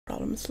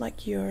problems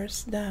like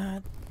yours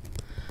that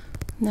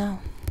now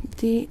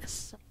the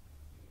let's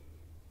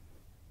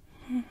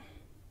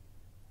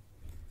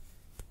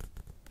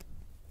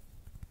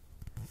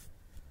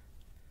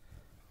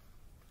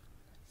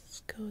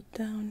go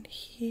down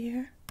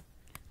here.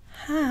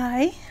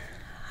 Hi,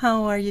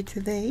 how are you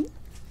today?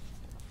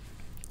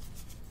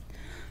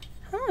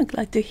 Oh,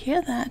 glad to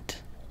hear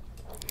that.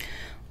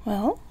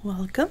 Well,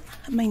 welcome.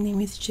 My name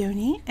is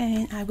Jonie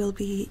and I will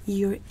be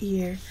your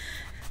ear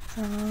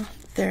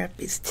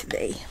therapist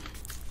today.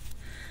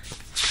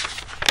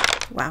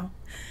 Wow,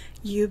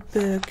 you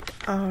booked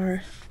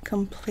our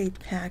complete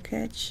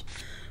package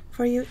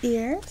for your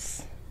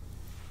ears?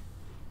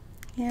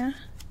 Yeah?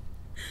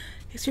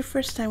 It's your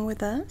first time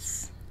with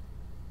us?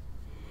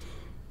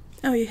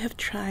 Oh, you have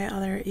tried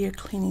other ear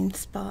cleaning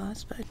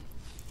spas, but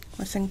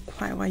wasn't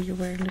quite what you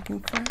were looking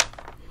for?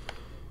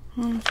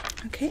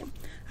 Okay,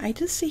 I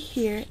do see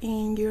here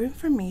in your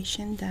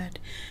information that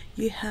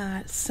you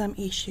had some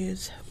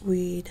issues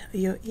with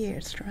your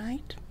ears,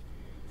 right?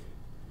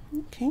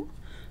 Okay,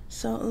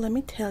 so let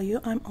me tell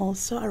you, I'm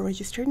also a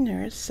registered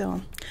nurse,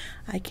 so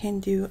I can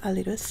do a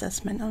little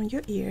assessment on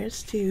your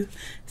ears to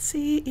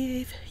see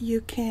if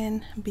you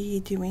can be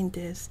doing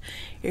this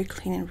ear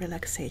cleaning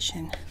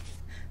relaxation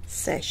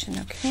session.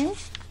 Okay,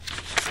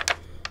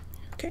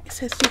 it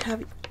says you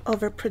have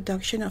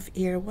overproduction of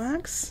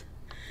earwax.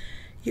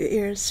 Your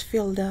ears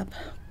filled up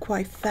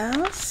quite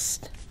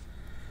fast,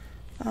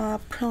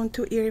 prone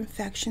to ear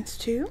infections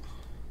too.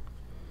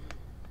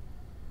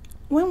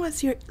 When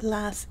was your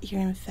last ear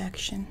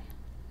infection?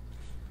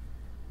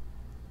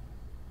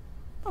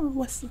 Oh, it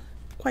was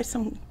quite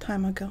some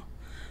time ago.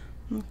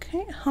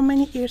 Okay, how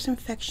many ears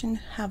infection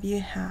have you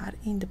had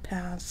in the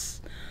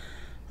past,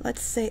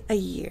 let's say, a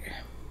year?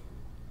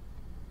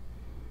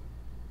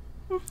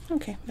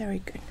 Okay, very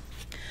good.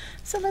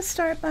 So let's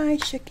start by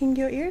checking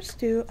your ears,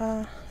 do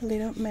a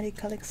little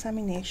medical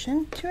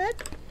examination to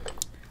it.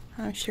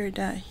 I'm sure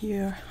that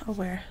you're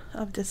aware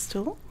of this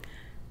tool,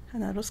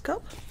 an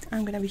otoscope.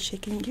 I'm gonna be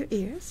checking your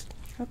ears,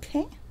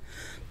 okay?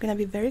 I'm gonna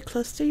be very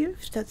close to you,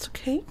 if that's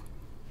okay.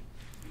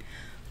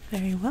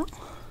 Very well.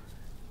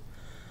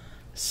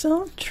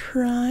 So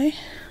try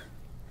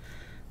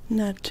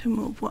not to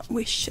move what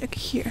we check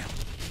here.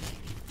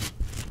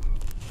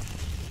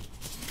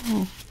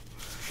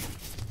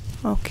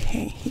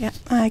 Okay, yeah,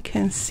 I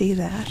can see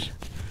that.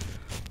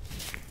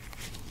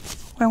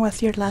 When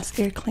was your last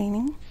ear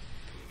cleaning?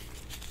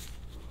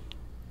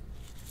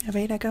 A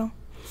bit ago?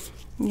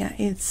 Yeah,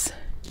 it's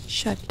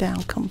shut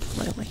down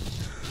completely,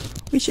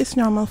 which is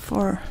normal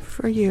for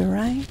you,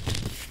 right?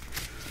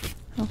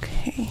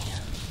 Okay.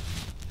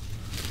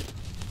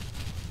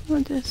 Well,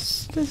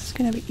 this is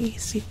gonna be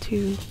easy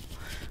to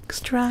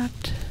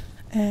extract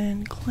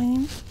and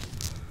clean.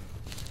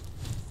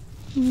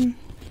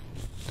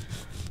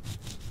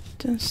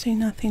 Don't say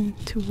nothing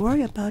to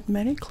worry about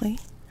medically.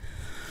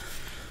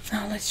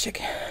 Now let's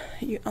check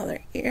your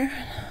other ear.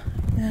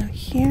 Now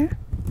here.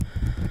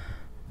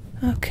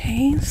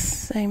 Okay,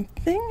 same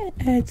thing.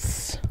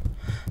 It's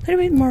a little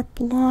bit more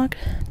blocked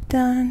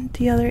than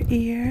the other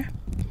ear.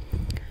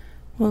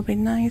 Will be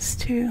nice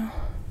to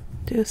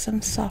do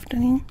some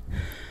softening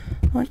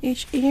on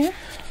each ear.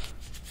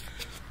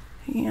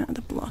 Yeah,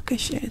 the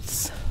blockage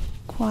is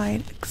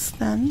quite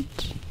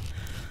extent.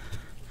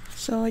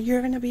 So you're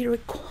going to be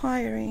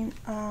requiring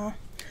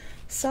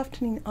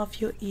softening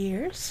of your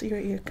ears. Your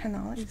ear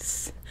canal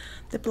is,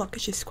 the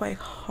blockage is quite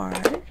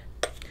hard.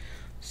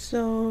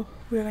 So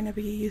we're going to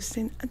be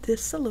using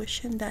this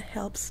solution that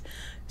helps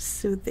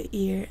soothe the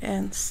ear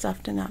and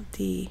soften up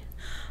the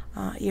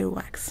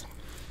earwax.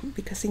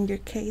 Because in your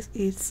case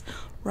it's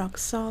rock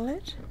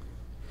solid.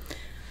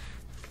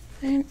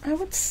 And I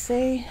would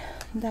say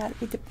that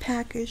with the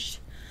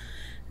package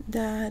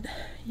that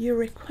you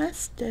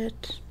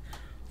requested,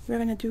 we're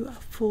gonna do a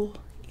full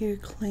ear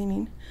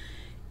cleaning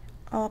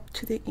up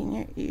to the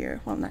inner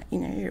ear. Well, not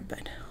inner ear,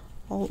 but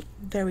all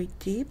very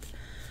deep.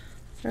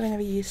 We're gonna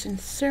be using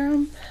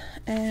serum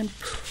and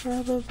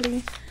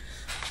probably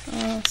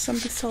some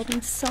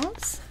dissolving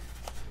salts.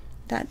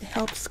 That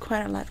helps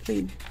quite a lot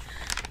with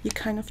your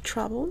kind of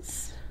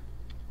troubles.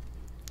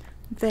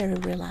 Very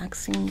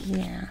relaxing,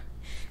 yeah.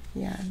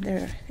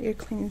 The ear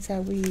cleanings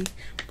that we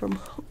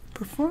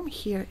perform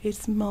here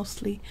is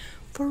mostly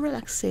for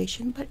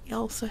relaxation, but it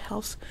also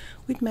helps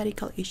with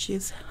medical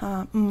issues,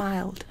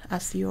 mild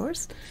as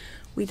yours.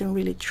 We don't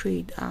really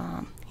treat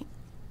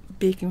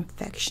big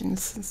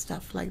infections and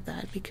stuff like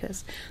that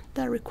because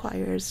that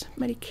requires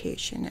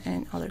medication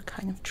and other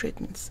kind of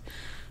treatments.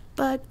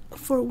 But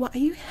for what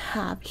you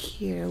have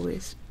here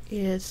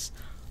is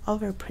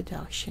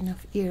overproduction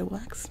of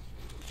earwax.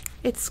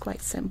 It's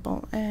quite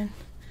simple, and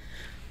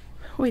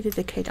we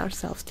dedicate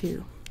ourselves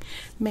to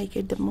make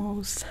it the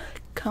most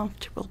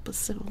comfortable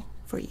possible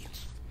for you.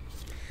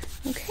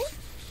 Okay,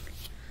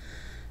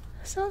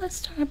 so let's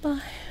start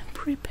by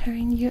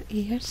preparing your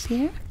ears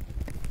here.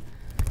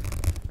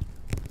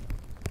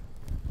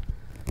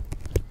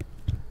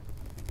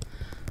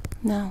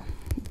 Now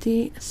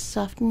the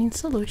softening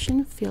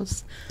solution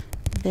feels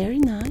very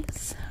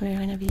nice. We're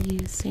going to be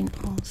using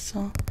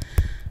also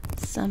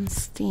some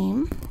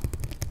steam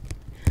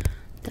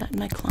that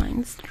my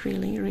clients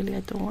really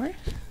adore.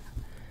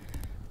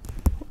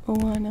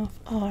 One of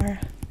our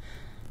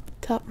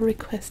top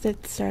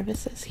requested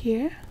services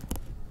here.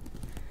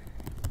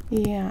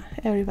 Yeah,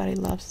 everybody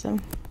loves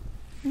them.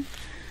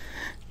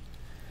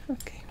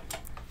 Okay,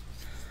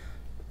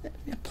 let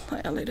me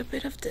apply a little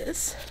bit of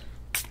this.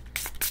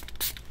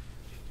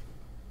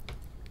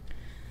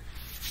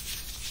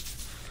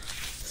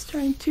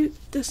 Trying to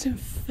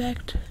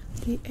disinfect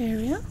the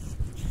area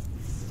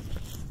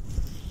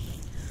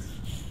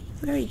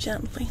very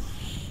gently.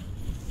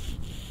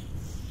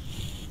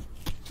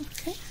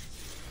 Okay.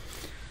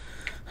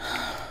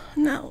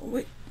 Now,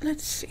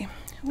 let's see.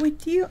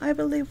 With you, I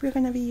believe we're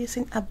going to be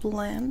using a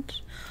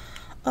blend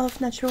of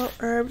natural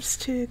herbs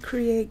to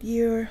create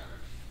your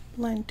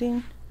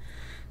blending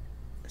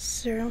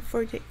serum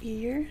for the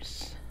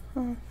ears.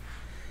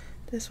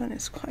 This one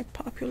is quite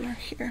popular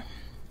here.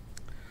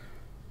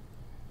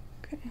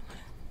 Okay,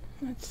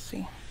 let's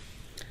see.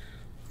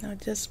 Now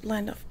this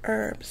blend of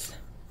herbs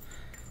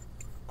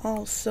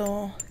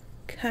also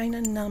kind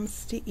of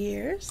numbs the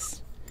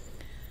ears,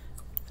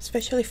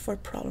 especially for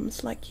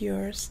problems like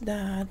yours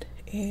that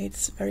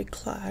it's very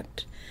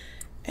clogged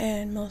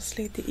and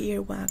mostly the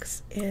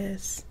earwax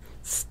is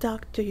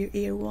stuck to your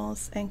ear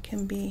walls and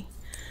can be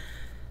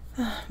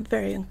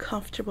very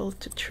uncomfortable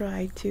to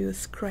try to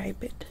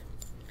scrape it.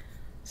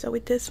 So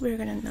with this we're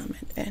gonna numb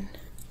it and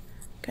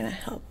gonna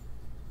help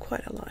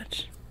quite a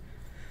lot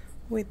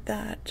with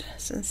that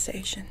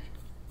sensation.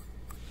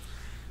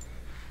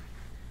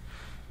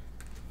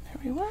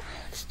 Very well.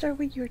 Let's start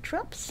with your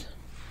drops.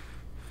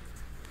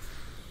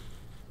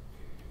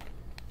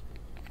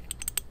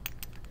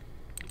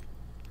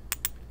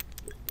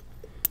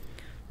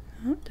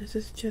 Oh, this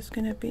is just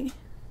gonna be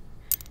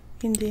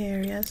in the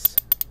areas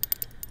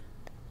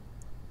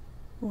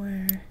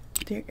where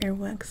the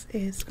earwax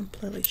is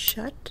completely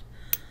shut.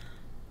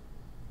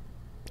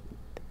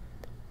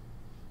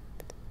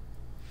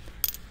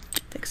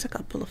 Takes a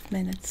couple of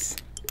minutes.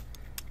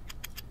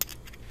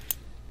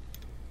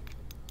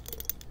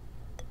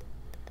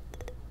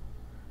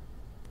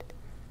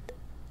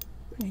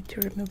 I need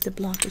to remove the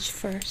blockage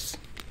first.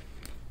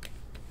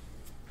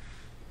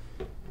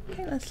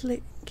 Okay, let's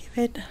give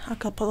it a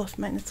couple of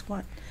minutes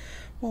while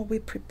we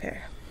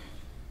prepare.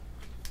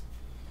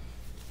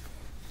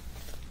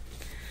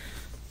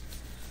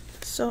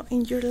 So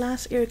in your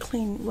last ear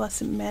clean,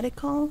 was it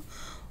medical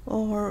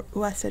or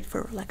was it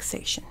for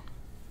relaxation?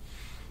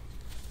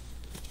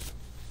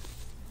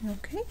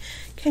 Okay,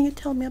 can you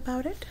tell me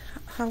about it?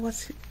 How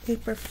was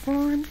it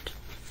performed?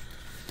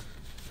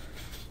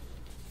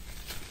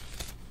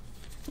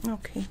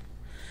 Okay,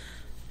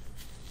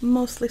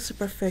 mostly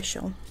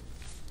superficial.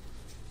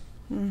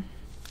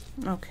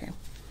 Okay.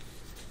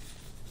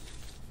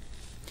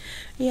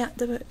 Yeah,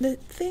 the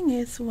thing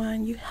is,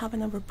 when you have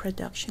an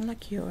overproduction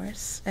like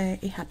yours,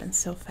 it happens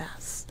so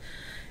fast.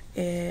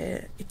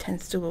 It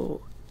tends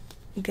to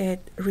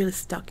get really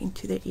stuck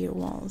into the ear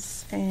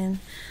walls, and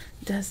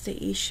that's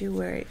the issue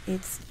where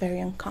it's very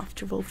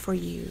uncomfortable for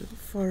you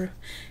for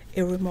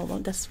ear removal.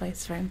 That's why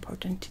it's very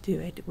important to do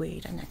it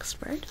with an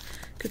expert.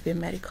 Could be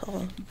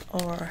medical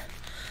or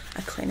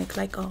a clinic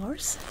like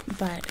ours,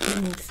 but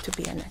it needs to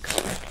be an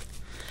expert.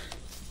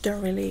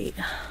 Don't really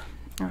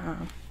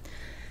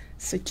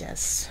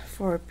suggest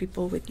for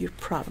people with your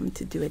problem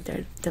to do it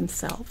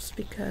themselves,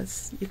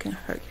 because you can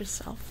hurt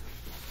yourself.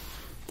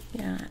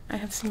 Yeah, I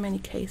have seen many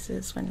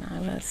cases when I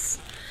was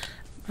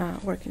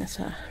working as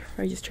a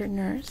registered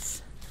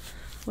nurse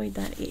with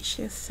that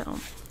issue. So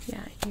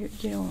yeah, you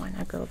don't want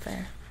to go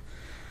there.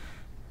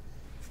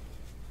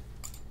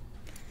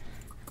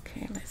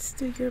 Okay, let's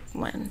do your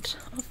blend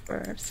of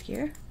herbs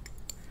here.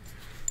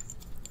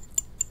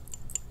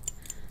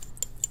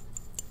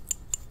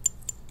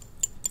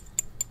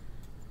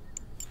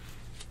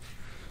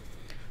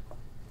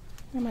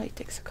 Normally it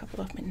takes a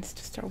couple of minutes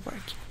to start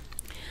working.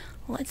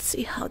 Let's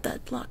see how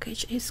that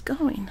blockage is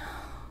going.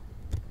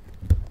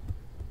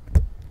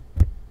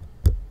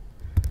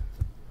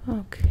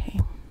 Okay.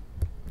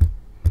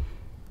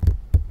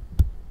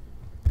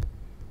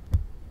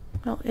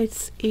 Well,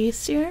 it's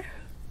easier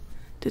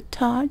to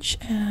touch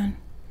and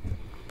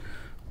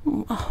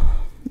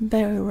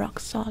very rock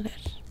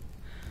solid.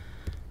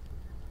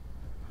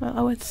 Well,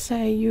 I would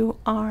say you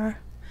are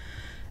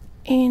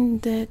in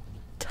the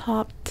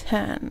top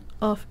 10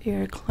 of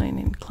ear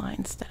cleaning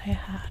clients that I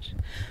had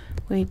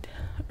with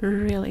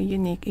really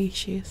unique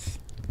issues.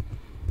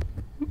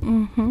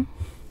 Yeah,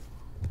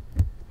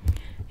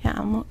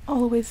 I'm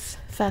always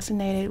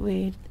fascinated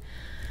with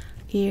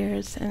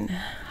ears and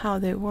how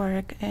they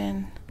work,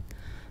 and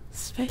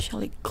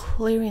especially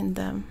clearing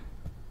them.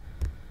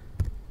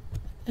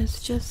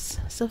 It's just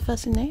so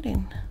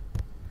fascinating.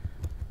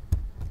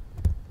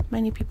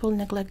 Many people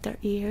neglect their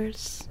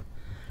ears.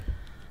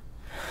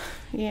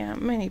 Yeah,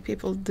 many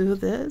people do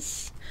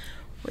this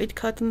with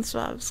cotton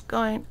swabs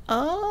going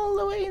all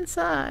the way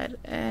inside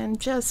and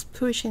just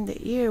pushing the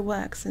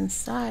earwax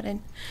inside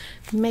and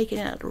making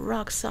it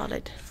rock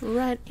solid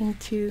right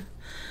into.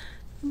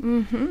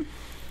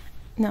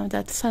 No,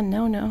 that's a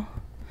no-no.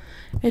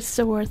 It's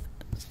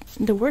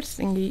the worst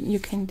thing you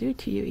can do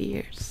to your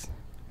ears.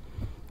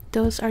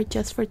 Those are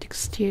just for the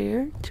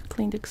exterior, to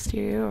clean the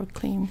exterior or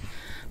clean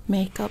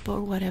makeup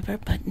or whatever,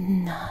 but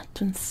not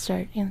to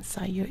insert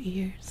inside your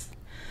ears.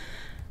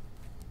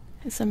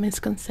 It's a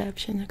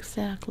misconception,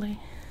 exactly.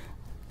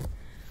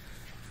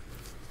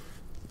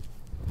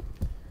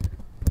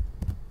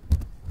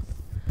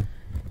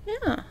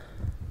 Yeah,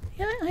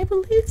 I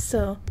believe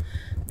so.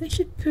 They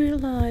should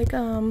put like,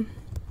 I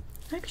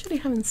actually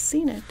haven't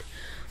seen it,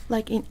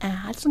 like in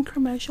ads and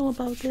commercial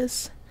about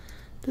this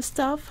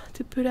stuff,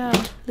 to put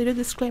a little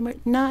disclaimer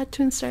not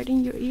to insert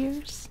in your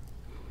ears.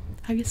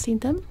 Have you seen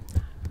them?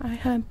 I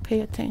haven't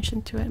paid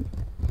attention to it.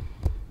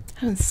 I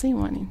haven't seen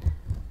one in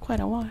quite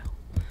a while.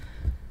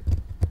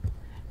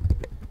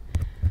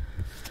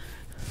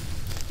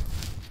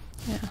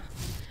 Yeah,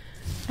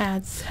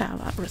 ads have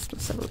a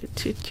responsibility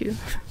too.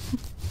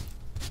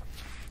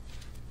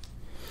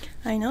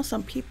 I know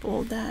some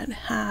people that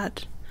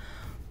had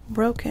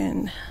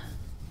broken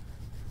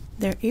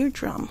their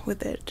eardrum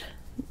with it.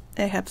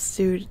 They have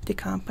sued the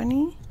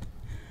company,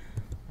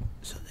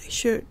 so they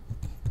should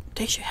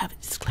have a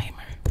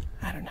disclaimer.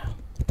 I don't know.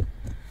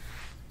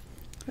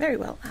 Very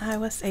well, I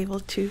was able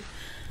to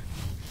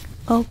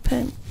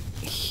open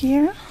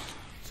here.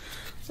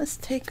 Let's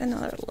take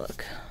another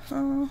look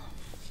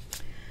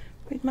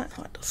with my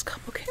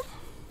otoscope. Okay.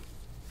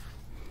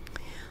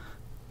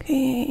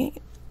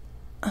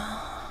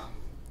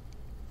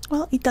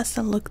 Well, it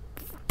doesn't look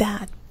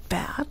that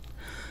bad.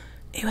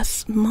 It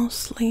was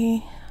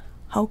mostly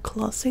how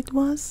close it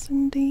was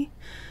in the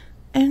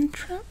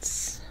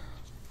entrance.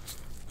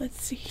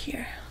 Let's see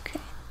here.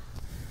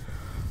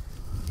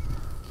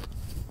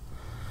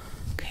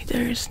 Okay,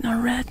 there is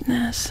no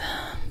redness,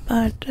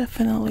 but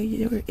definitely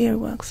your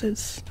earwax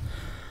is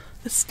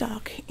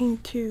stuck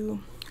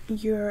into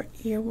your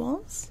ear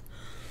walls,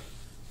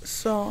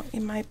 so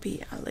it might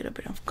be a little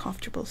bit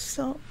uncomfortable.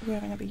 So we're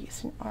going to be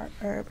using our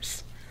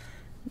herbs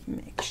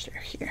mixture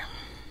here.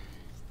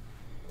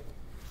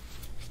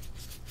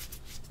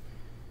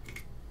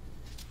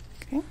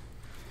 Okay,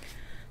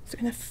 it's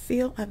going to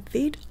feel a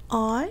bit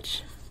odd,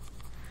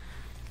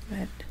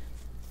 but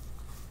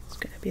it's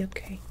going to be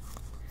okay.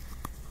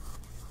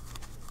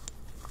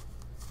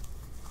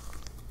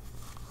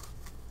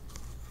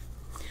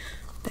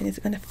 Then it's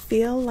going to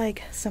feel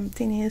like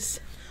something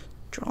is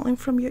drawing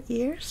from your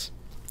ears.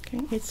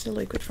 Okay, it's the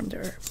liquid from the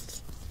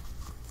herbs.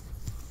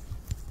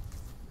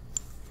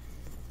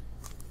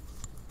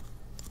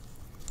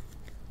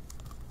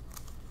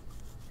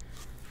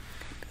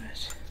 Okay, good.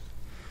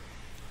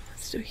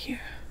 Let's do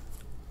here.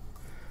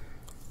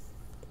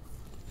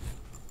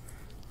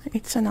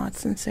 It's an odd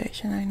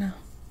sensation, I know.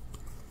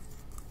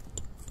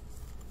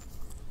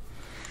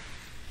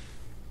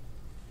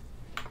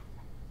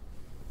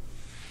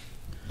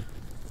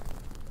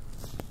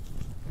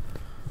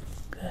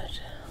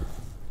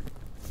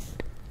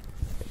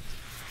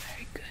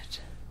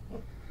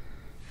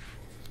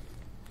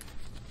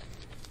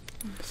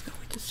 Let's go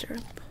with the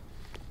syrup.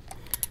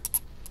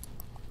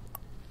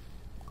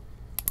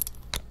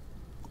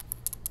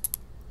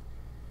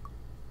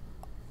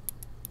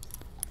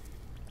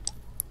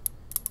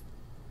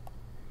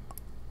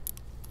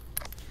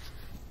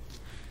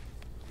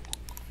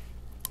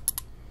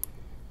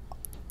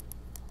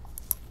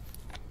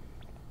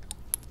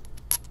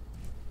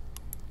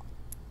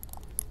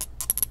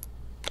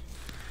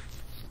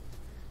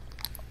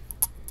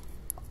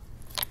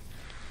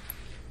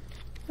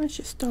 I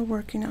should start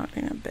working out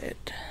in a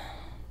bit.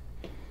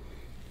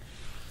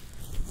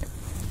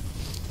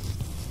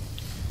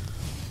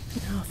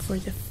 Now for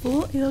the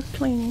full ear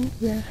cleaning,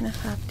 we're gonna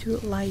have to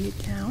lie you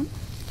down.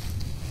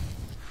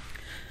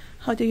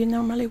 How do you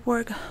normally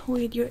work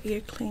with your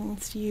ear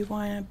cleans? You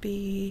wanna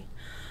be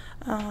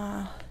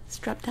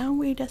strapped down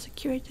with a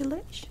security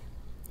leash.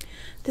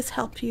 This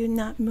helps you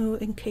not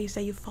move in case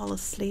that you fall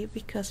asleep,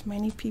 because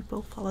many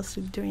people fall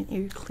asleep during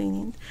ear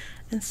cleaning,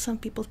 and some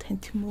people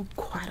tend to move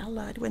quite a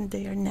lot when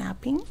they are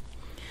napping.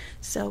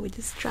 So with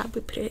this strap,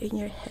 we put it in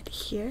your head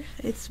here.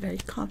 It's very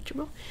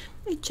comfortable.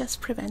 It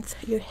just prevents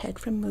your head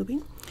from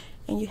moving,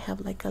 and you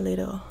have like a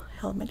little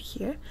helmet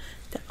here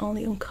that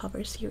only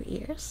uncovers your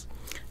ears.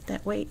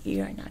 That way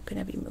you are not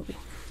going to be moving.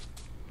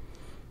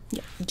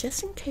 Yeah,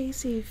 just in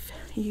case if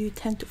you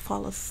tend to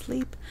fall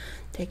asleep,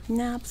 take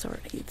naps, or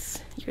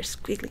you're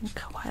squiggling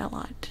quite a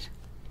lot.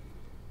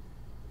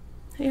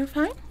 You're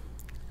fine?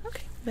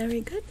 Okay,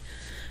 very good.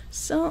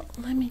 So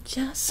let me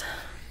just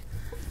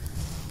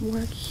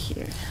work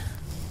here.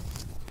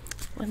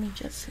 Let me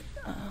just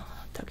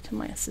talk to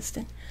my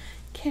assistant.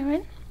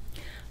 Karen,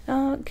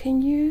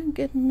 can you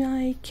get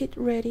my kit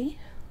ready?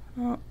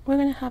 We're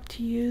gonna have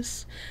to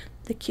use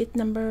the kit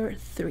number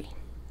 3.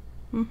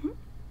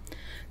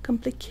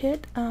 Complete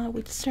kit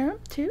with serum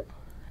too,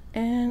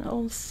 and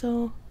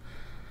also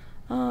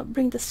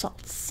bring the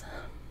salts.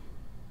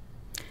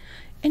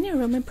 Any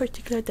room in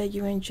particular that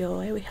you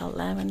enjoy? We have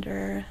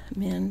lavender,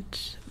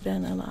 mint,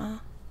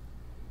 vanilla.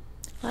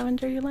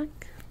 Lavender you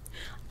like?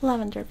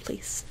 Lavender,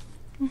 please.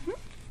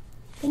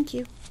 Thank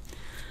you.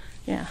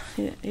 Yeah,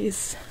 it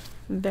is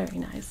very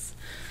nice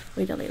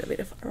with a little bit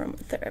of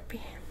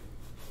aromatherapy.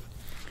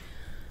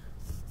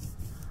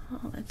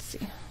 Oh, let's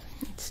see.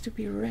 Needs to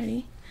be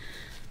ready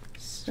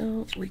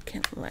so we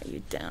can lay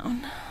you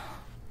down.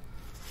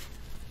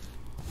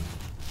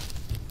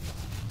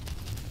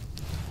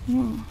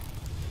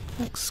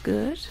 Looks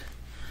good.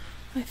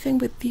 I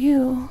think with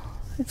you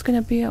it's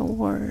gonna be a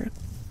work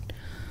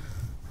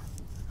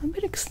a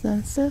bit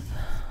extensive,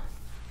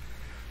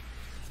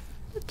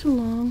 not too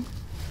long.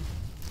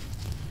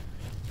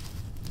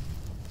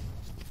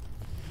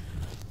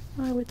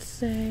 I would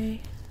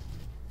say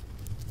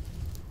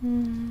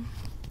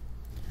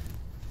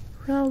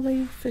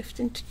probably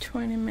 15 to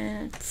 20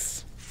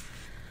 minutes.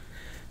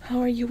 How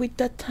are you with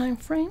that time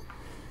frame?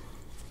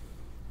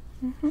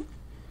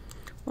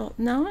 Well,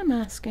 now I'm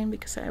asking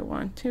because I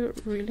want to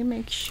really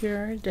make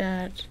sure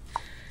that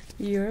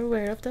you're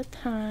aware of that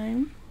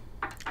time,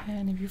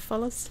 and if you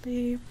fall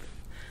asleep,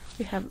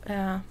 we have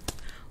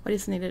what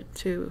is needed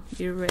to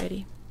be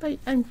ready. But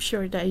I'm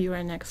sure that you are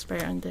an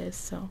expert on this,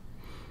 so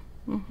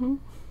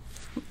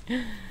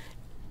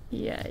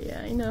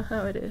yeah, I know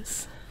how it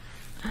is.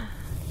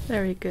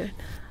 Very good.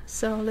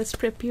 So let's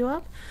prep you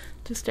up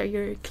to start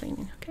your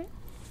cleaning, okay?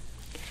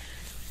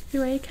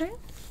 You ready, Karen?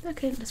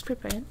 Okay, let's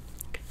prepare it.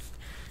 Okay.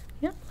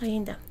 Yep,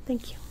 laying down.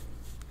 Thank you.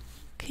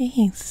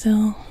 Okay,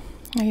 so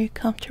are you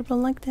comfortable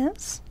like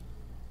this?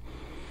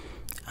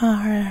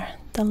 Are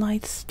the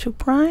lights too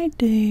bright?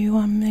 Do you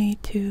want me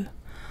to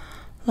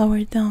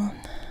lower down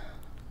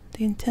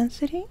the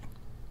intensity?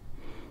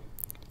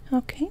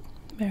 Okay,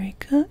 very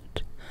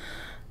good.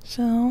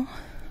 So,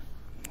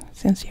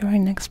 since you're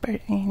an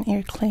expert in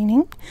ear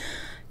cleaning,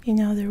 you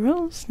know the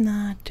rules.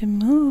 Not to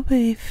move.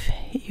 If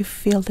you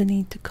feel the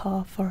need to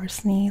cough or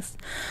sneeze,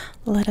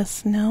 let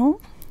us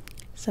know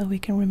so we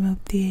can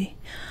remove the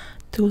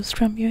tools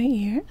from your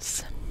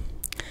ears.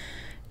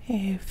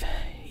 If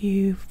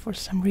you for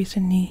some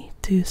reason need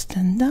to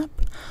stand up,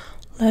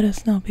 let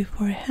us know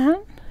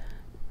beforehand.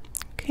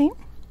 Okay,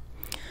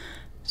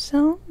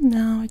 so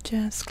now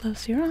just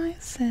close your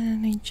eyes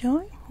and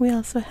enjoy. We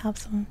also have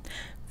some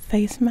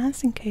face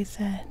masks in case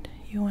that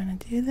you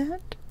want to do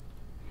that.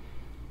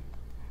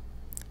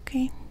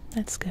 Okay,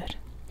 that's good.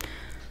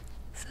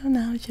 So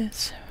now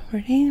just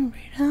breathe in,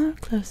 breathe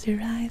out, close your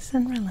eyes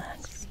and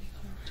relax.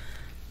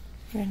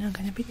 We're not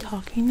going to be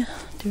talking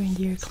during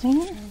the ear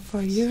cleaning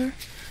for your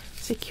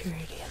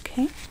security,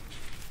 okay?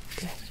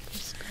 Good.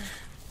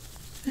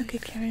 Okay,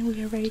 Karen,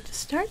 we are ready to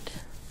start.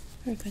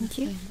 Thank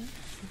you.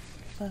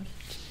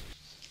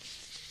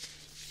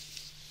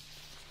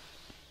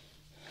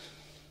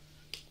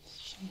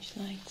 Change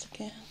lights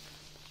again.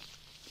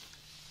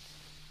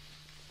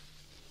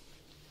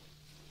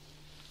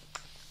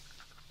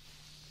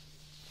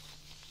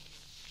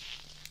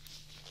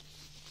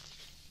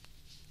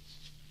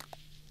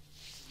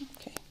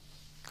 Okay.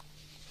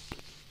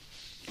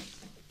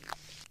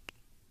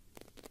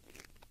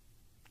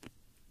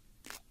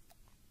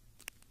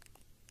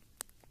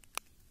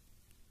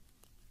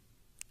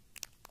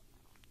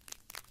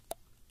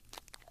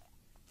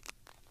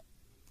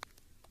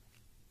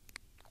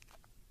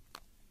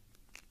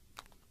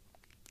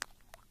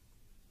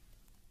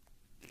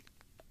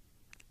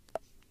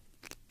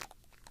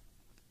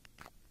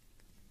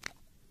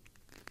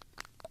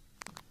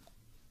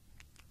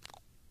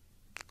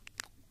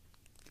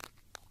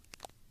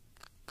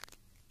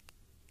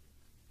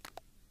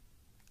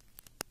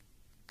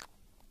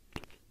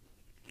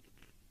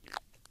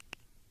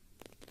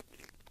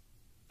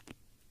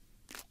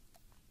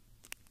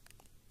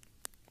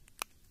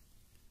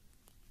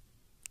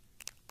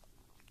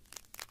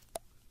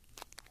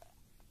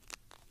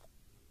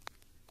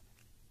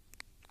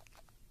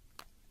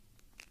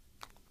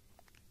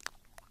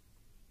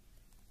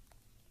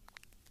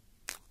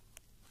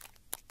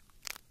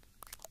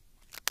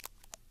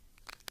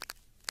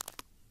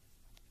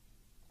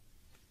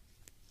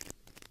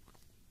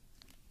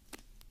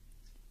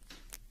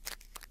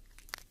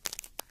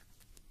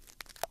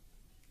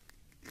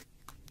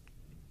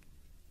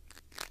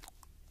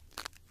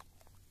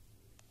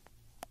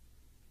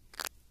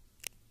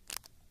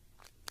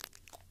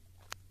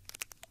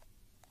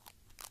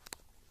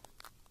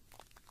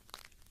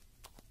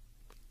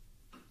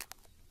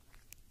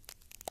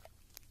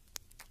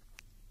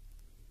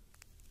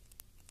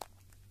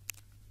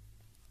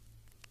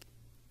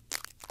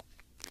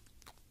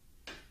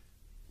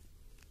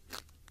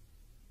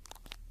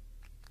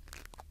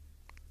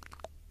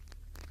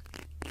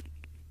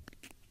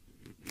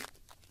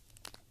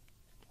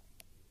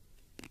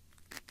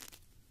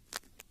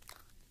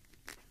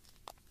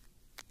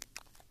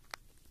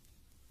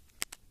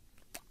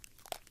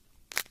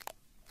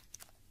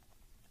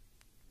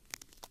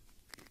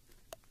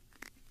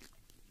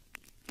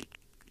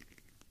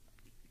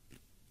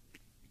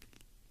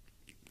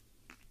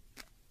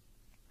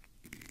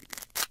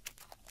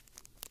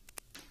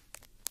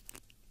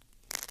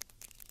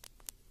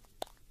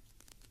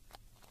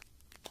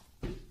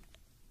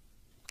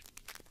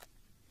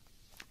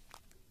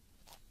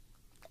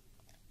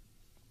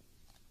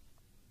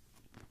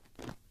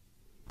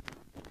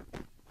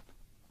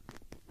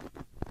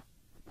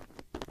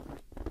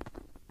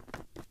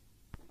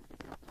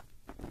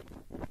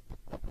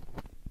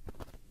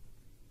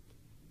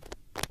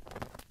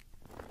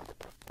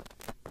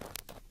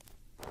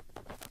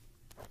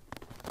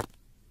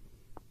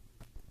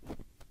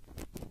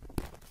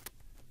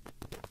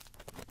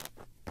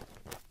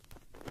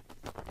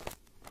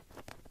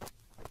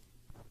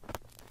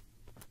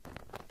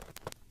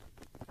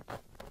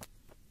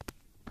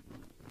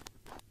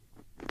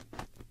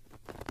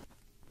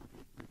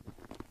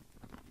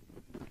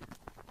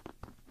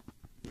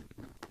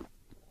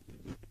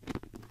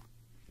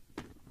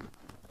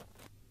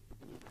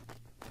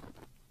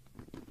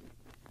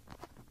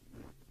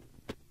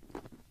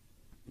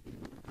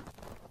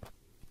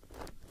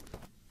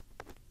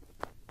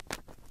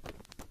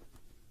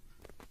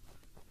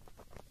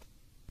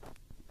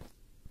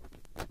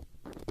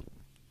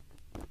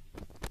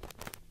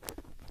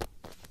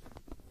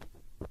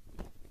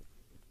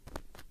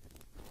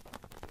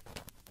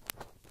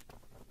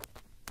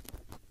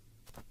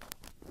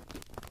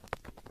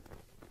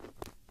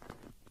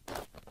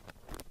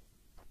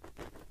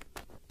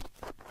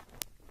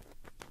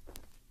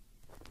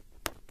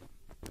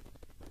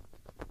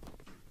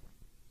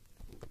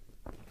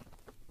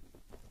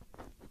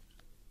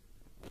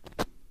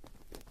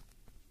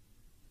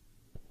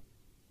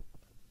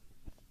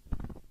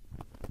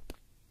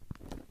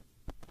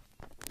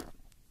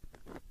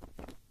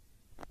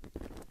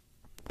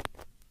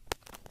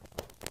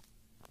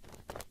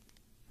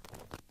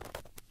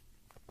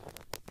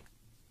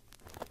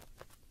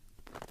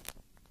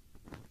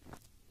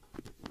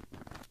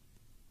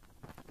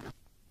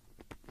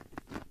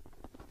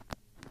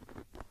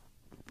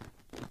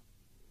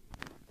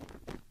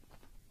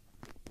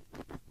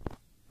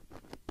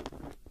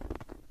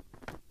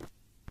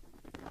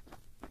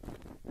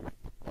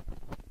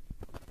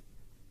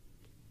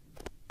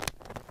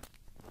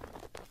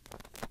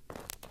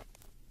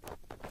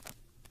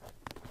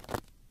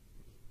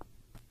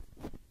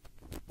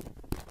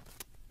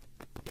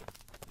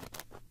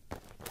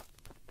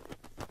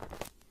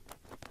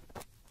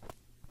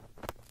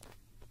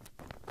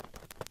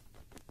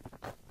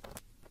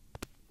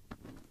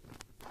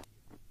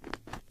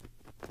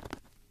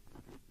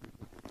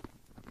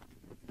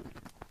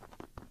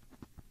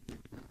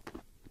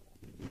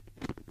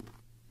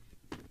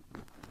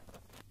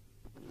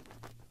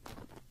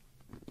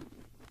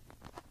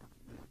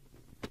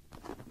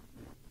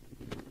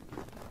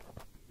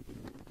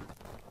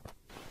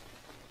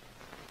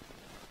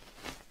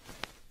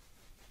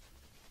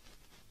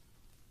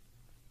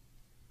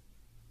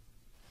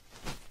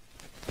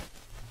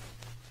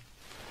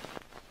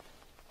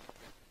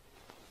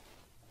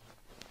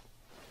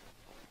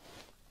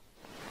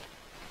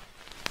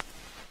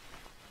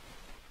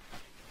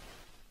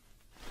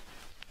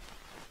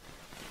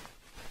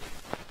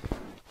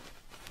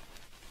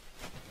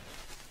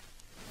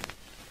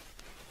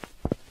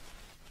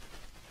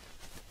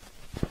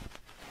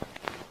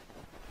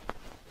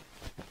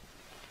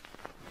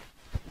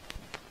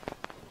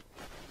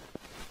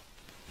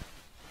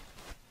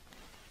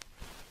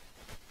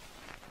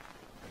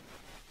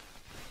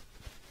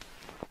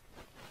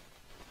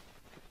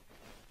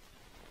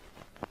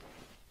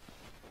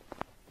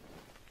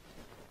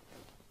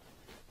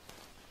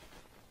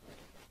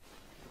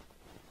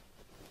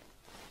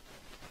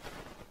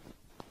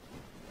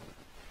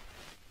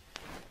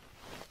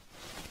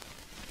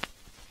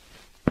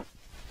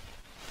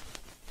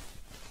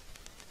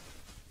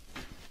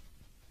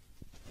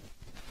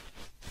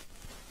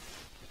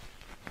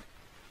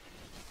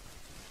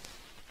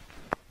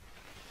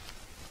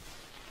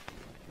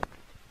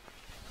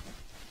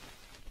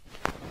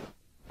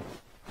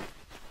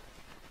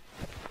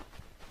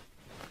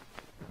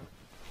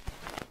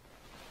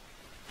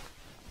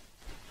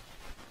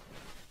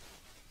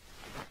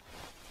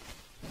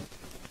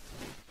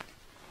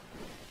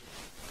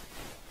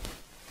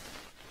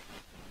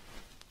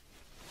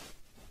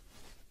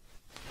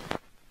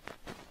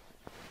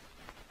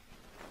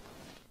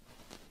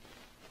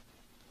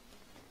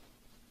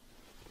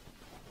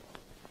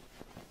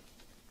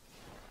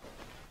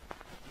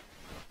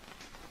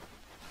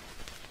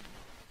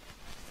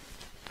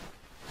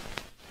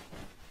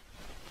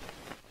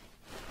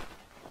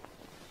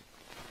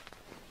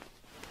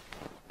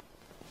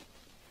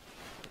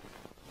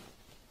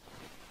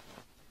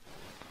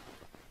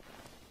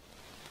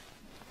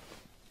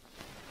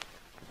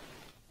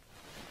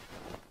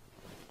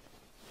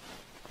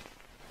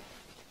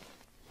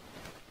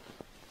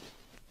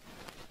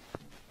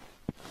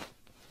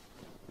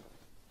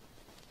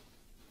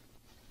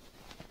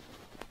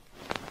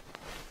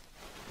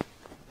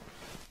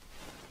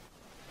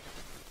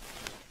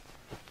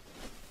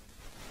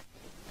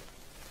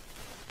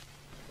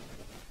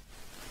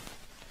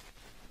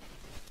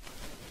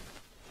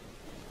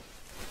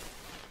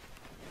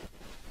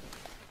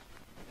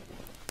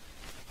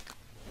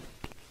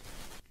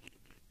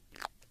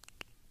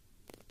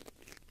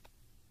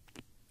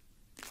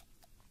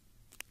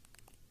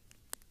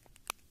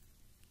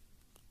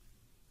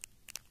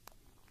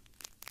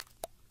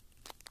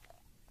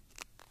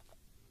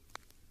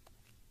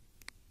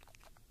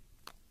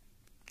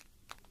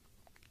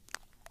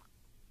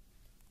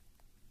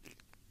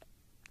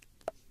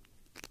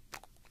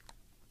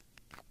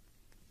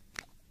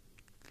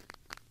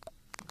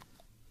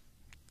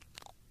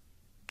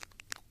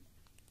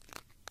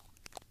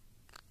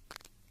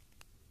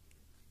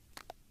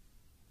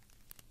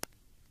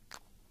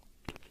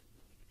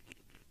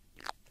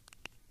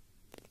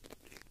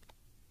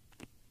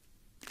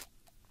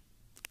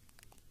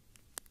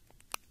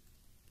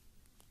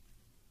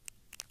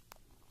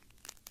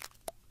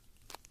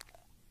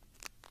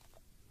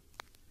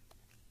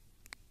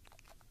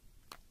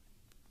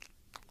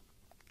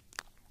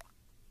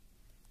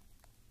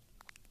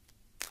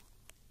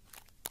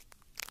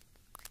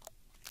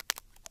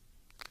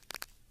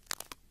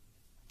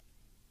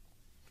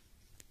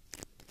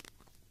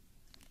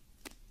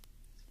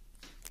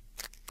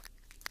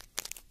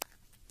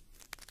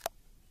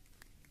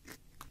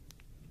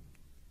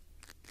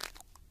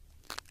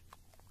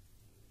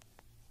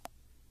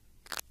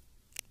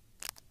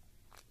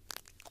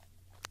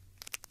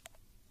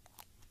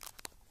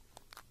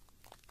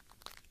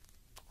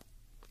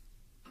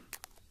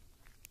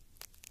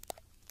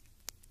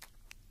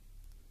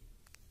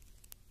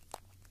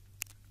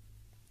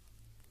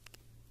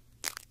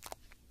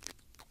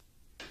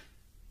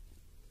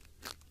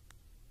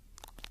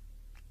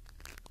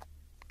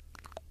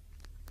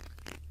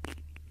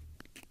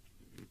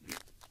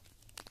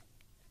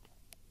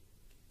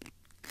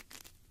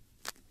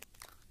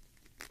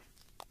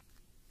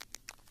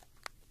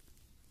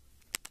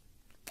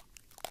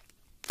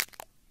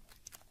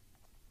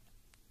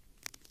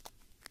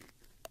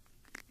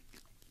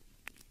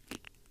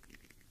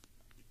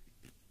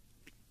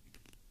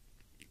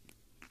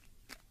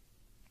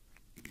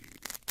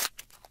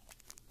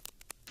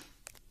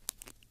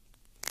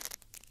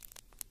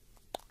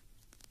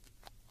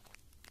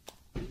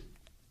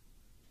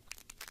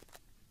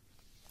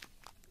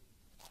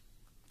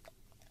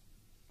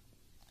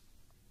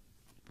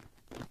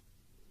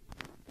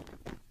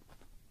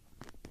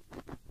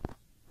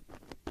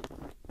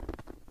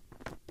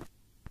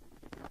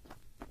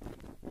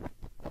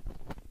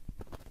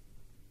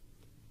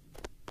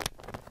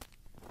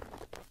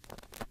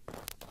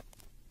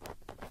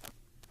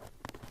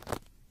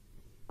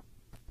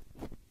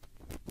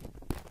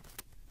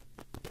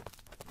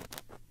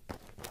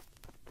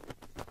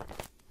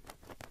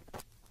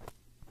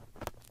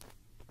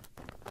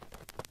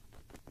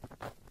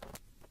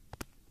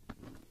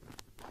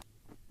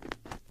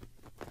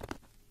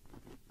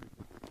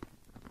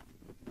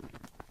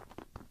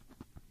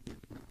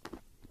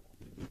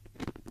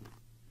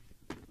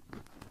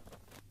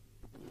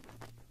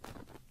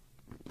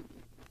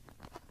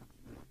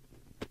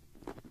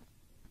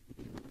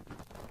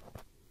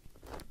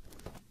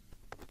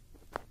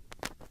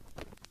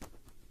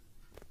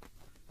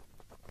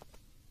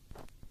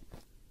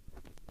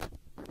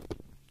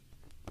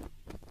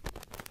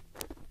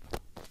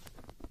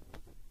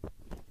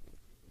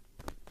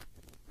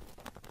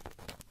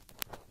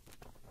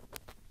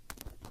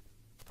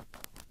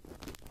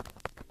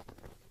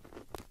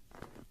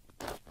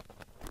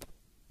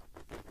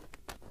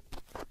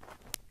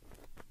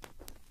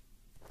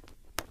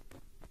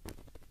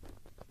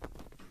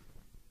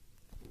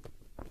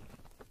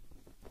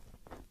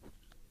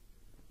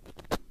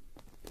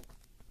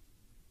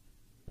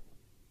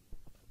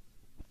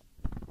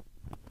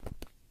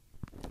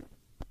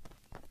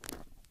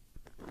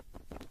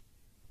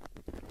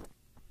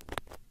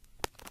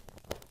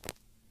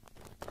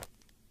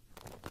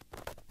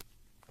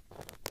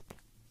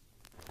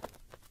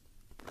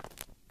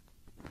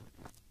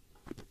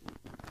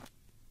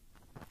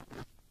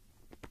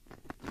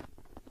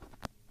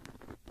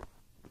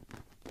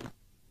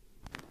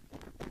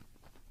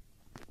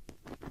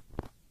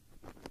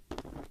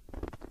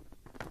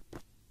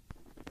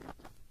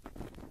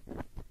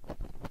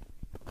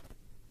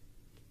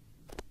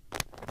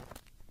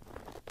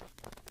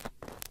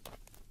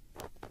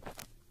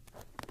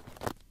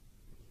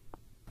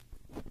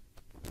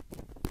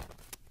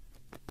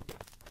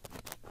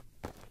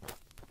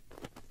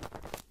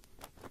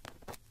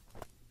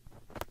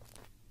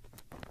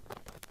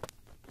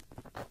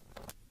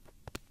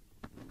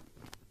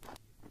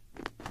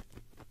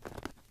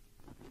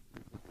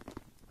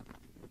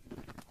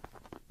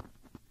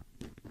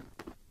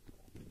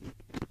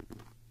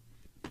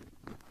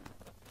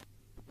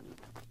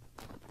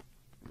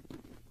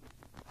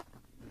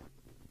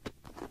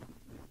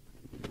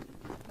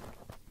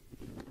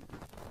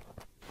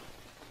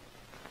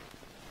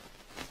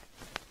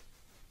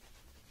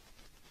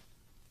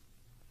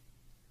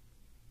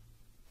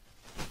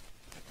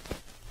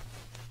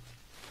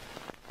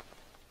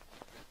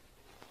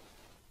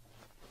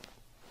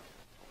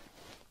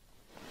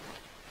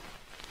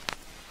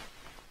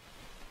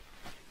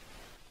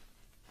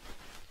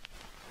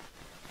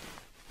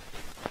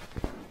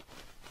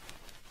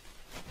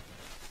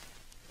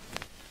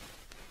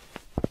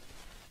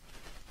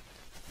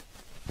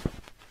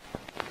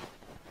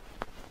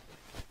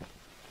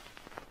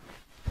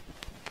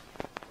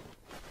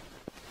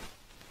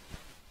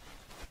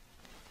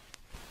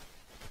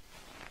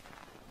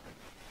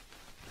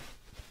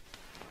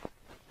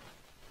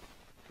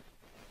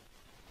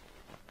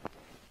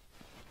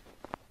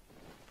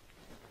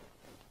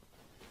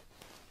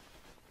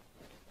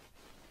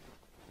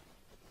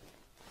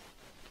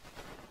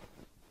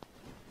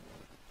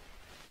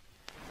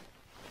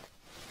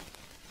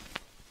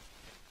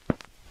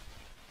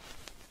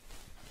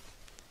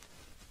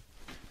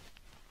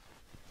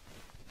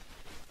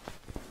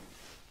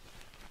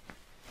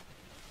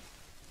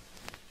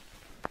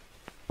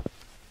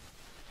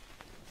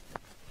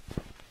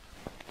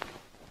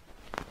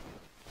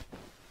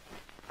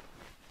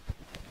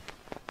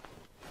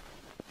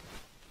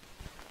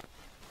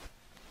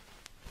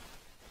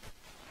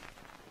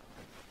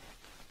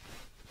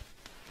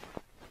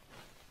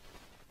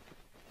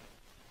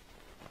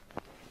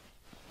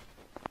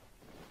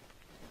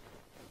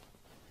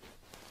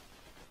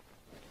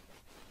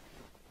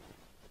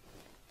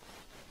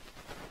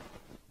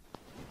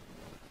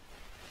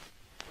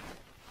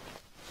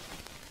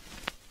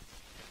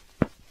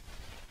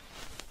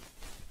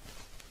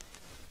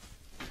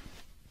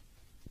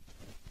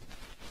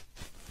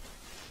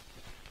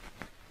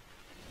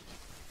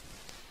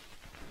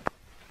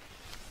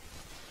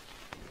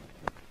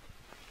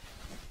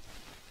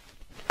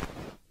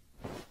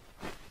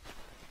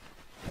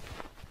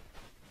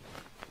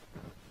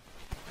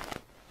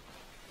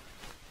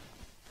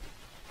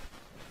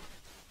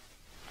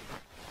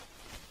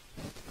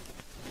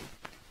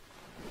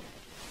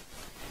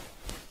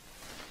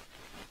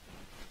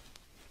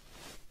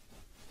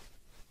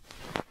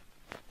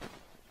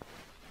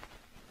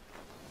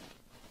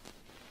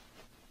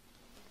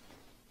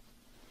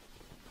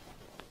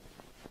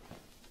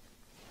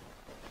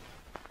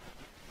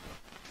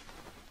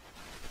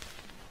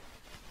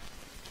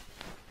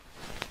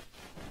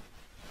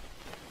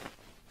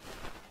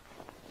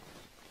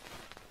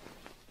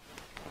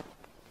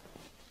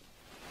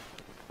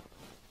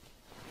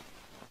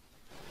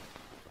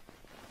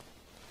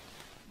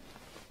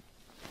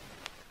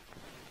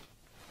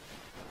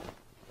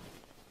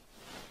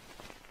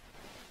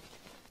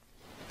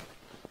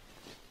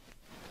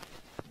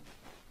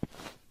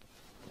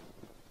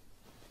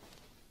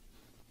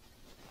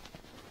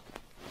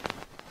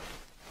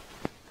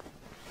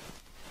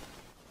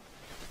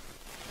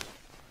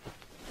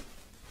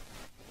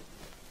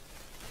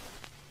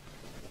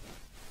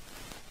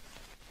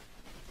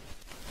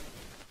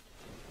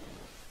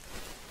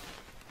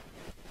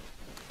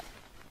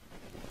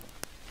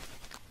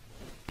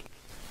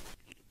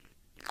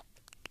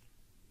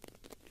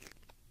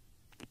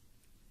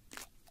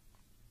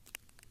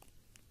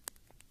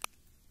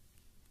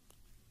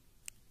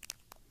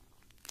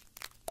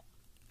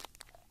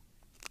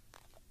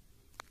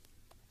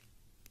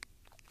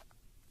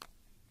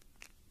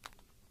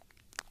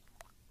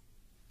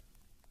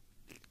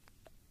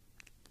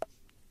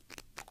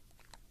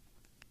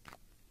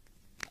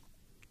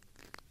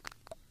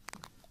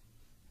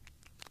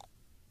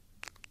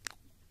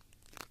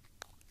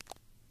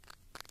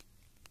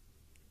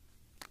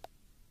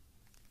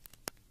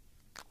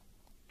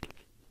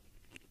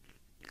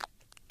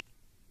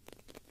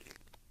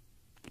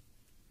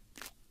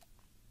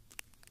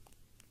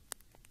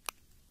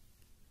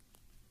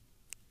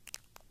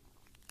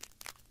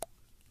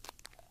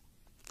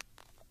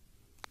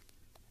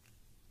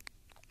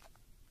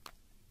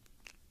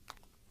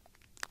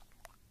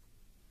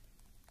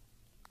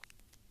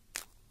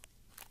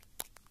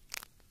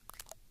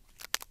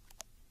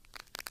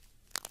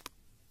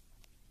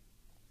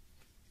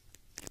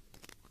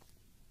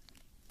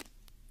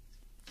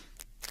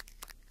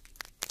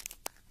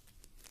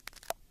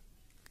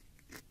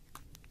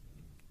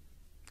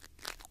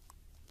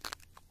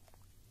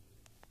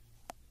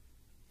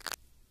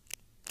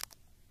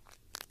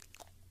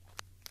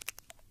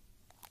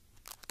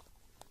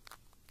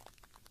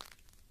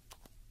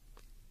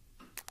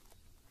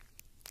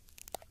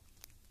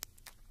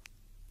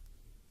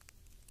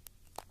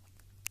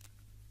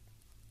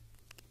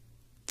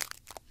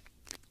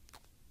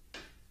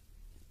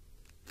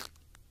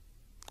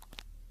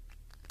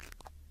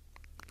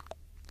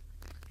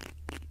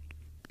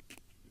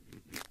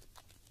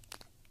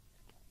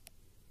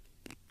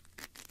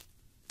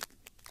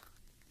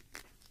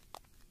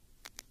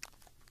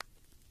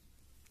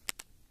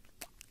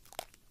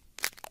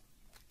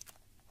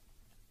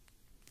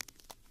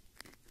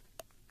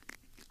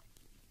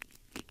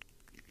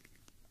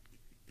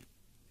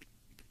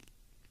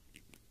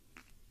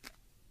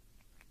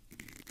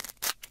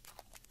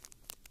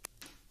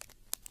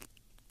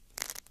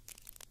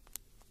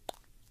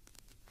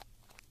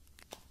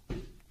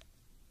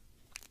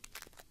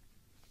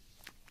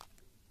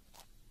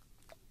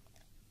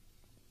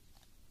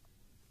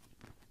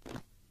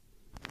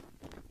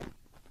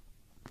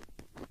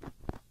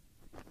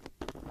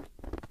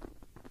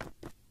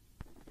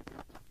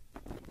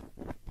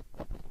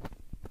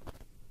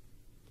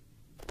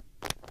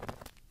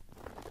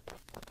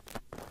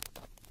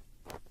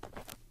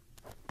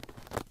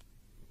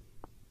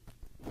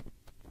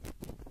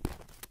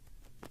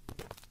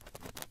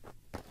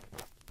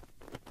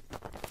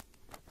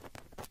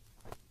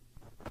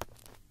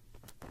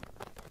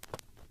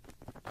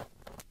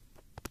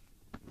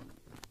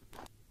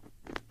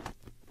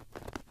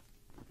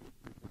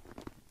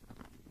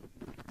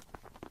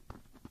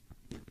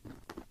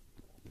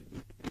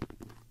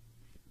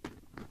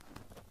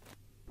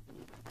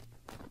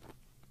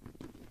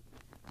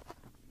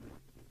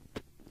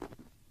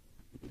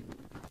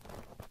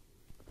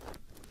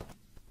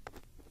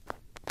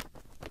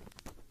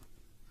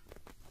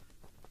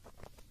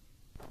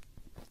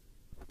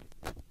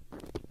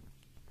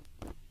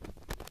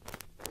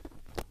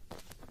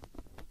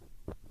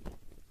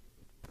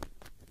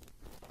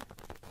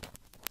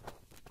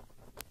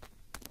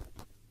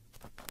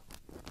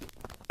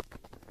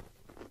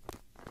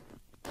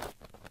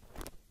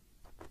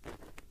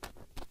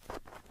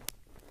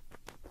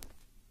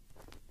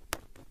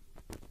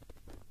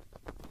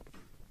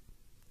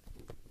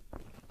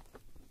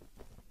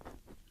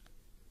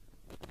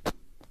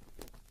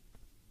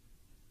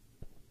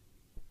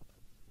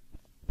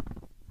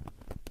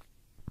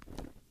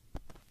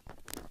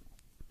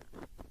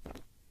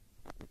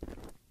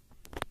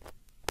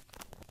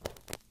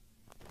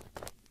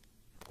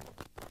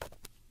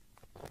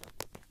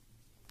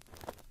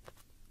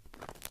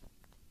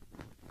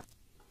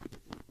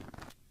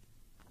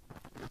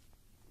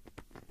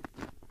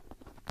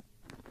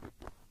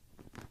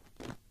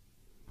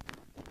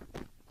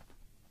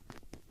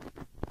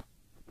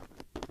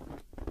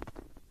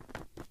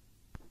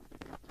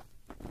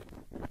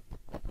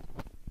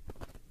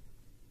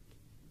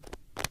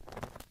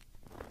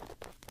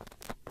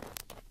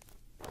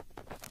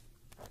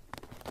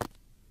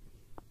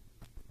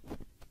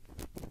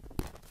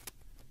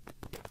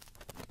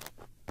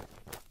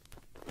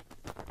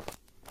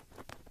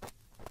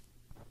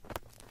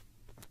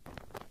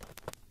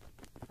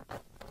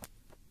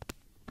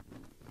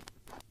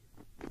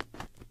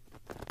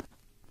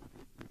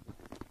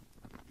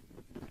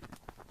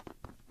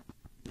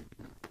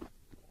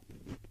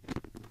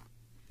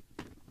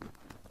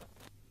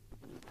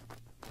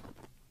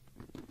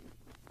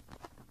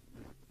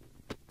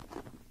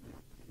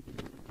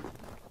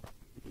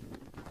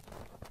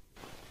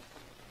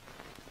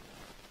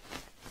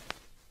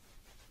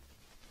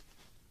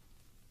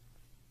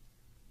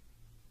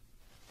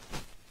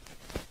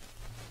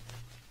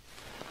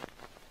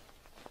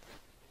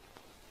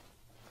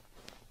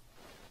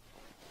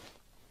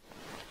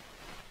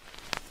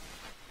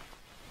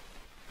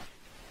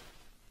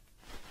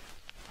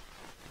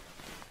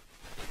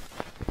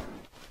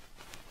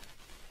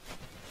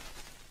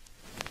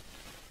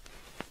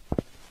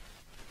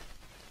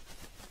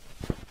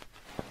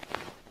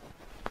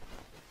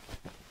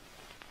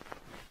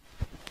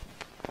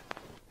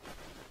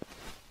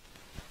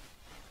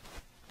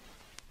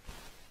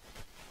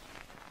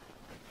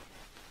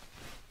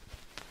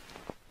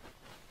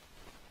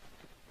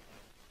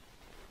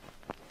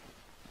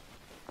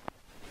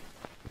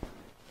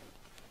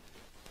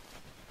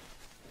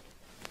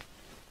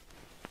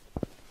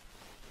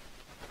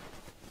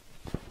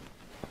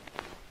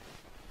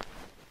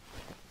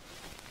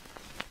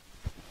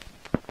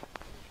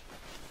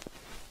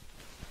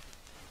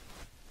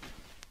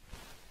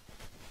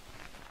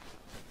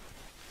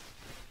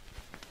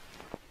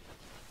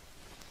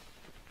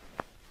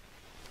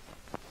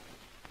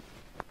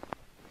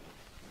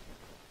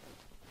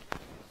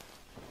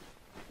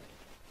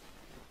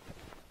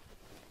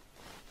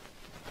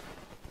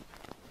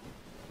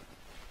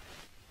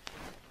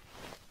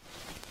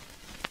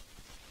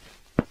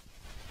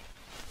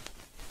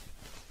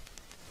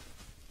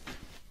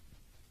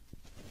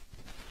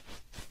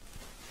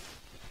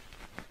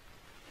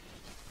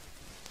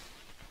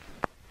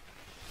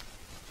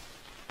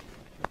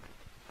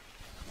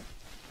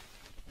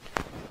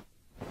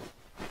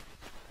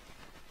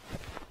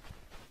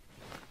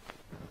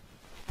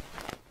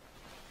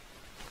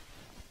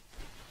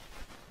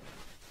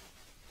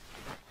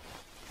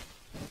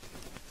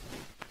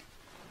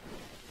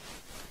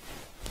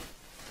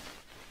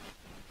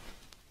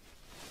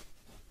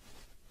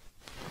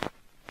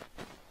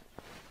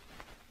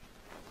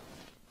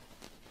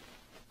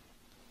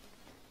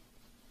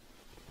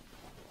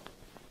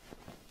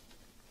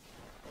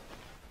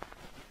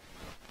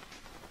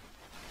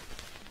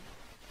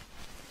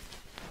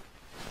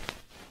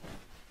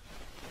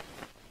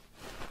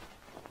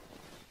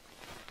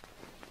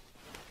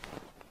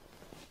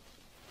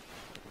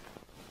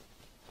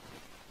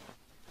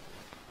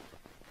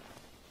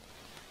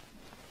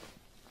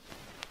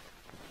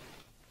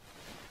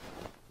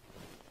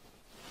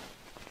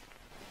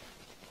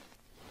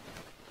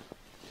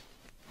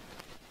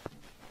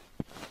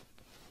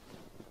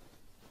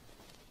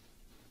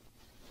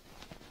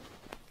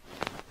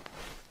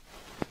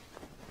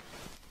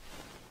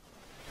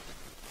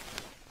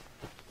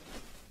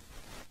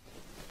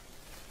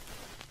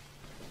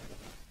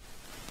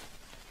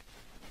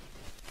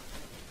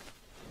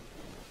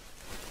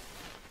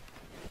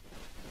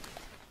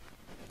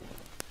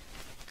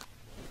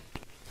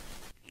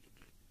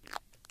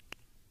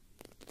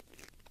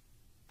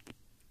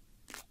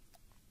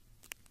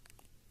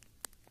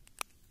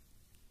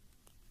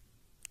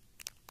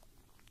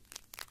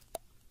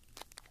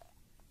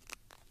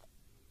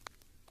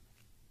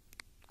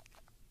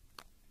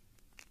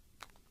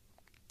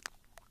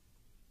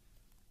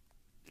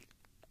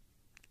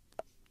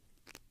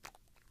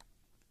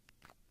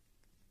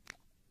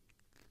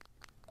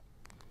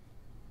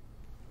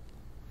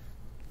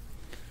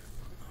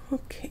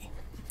 Okay,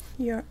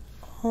 you're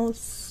all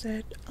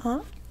set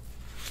up.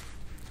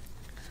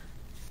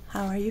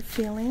 How are you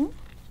feeling?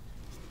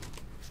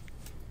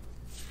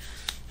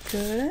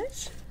 Good.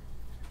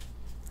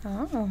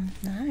 Oh,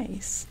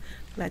 nice.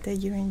 Glad that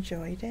you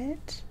enjoyed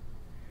it.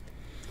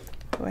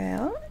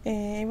 Well,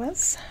 it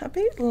was a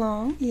bit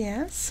long,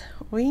 yes.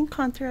 We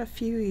encountered a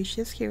few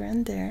issues here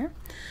and there.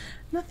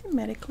 Nothing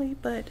medically,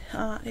 but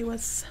it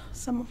was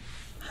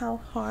somehow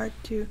hard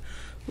to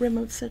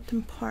remove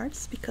certain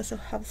parts because of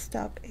how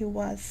stuck it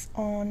was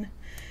on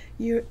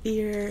your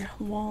ear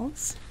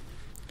walls.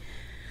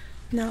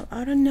 Now,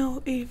 I don't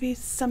know if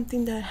it's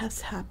something that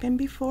has happened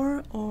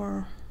before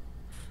or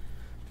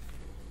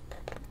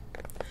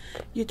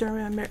you don't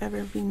remember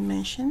ever being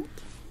mentioned.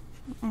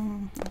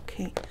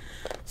 Okay,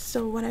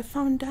 so what I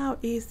found out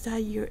is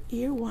that your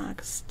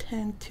earwax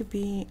tend to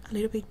be a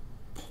little bit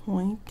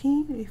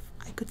pointy, if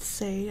I could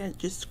say and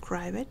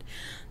describe it,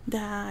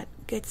 that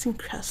gets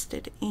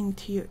encrusted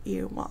into your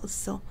ear walls.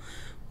 So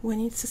when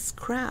it's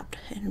scrapped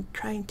and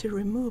trying to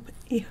remove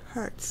it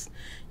hurts.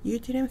 You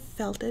didn't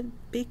felt it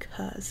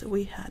because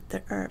we had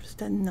the herbs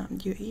that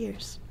numbed your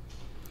ears.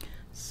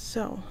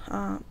 So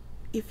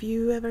if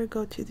you ever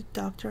go to the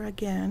doctor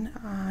again,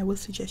 I will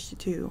suggest you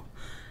to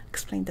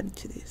explain them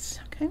to this,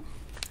 okay?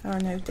 I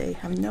don't know if they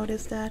have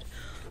noticed that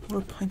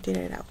or pointed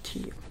it out to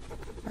you,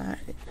 but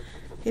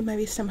it might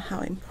be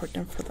somehow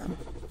important for them.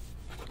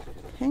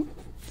 Okay,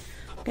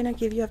 I'm gonna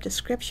give you a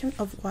description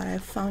of what I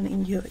found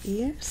in your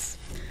ears.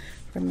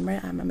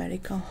 Remember, I'm a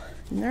medical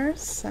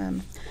nurse.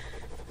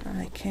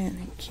 I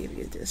can give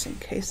you this in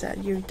case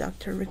that your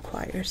doctor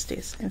requires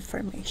this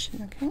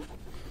information, okay?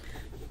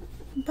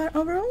 But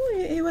overall,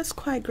 it was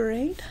quite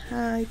great.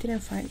 I didn't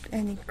find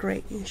any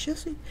great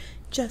issues,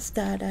 just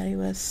that it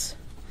was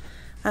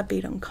a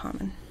bit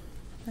uncommon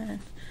and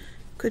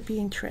could be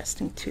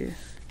interesting to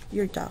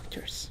your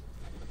doctors.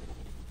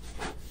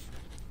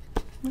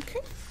 Okay,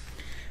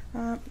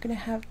 I'm gonna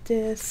have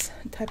this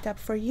typed up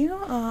for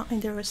you in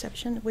the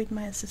reception with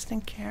my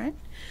assistant Karen,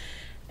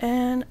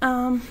 and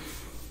I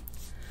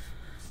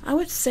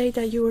would say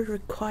that you would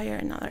require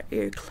another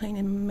ear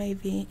cleaning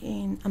maybe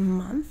in a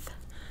month.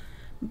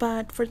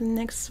 But for the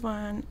next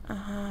one,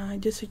 I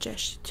do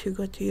suggest you to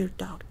go to your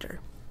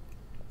doctor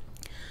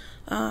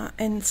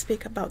and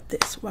speak about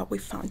this, what we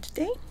found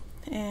today.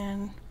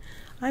 And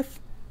I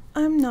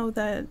know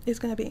that it's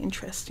going to be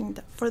interesting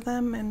for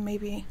them, and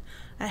maybe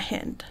a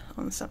hint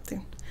on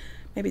something.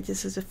 Maybe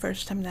this is the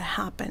first time that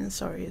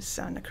happens, or it's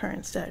an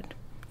occurrence that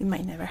it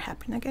might never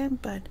happen again,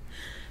 but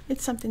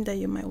it's something that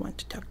you might want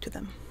to talk to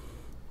them.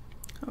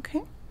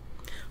 Okay?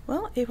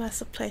 Well, it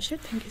was a pleasure.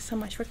 Thank you so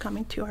much for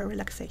coming to our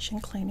relaxation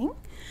cleaning,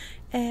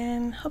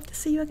 and hope to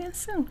see you again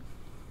soon.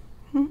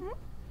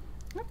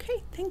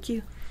 Okay, thank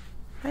you.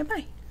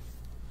 Bye-bye.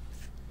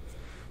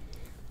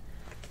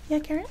 Yeah,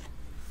 Karen?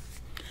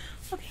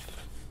 Okay.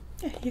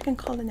 Yeah, you can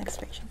call the next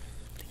patient.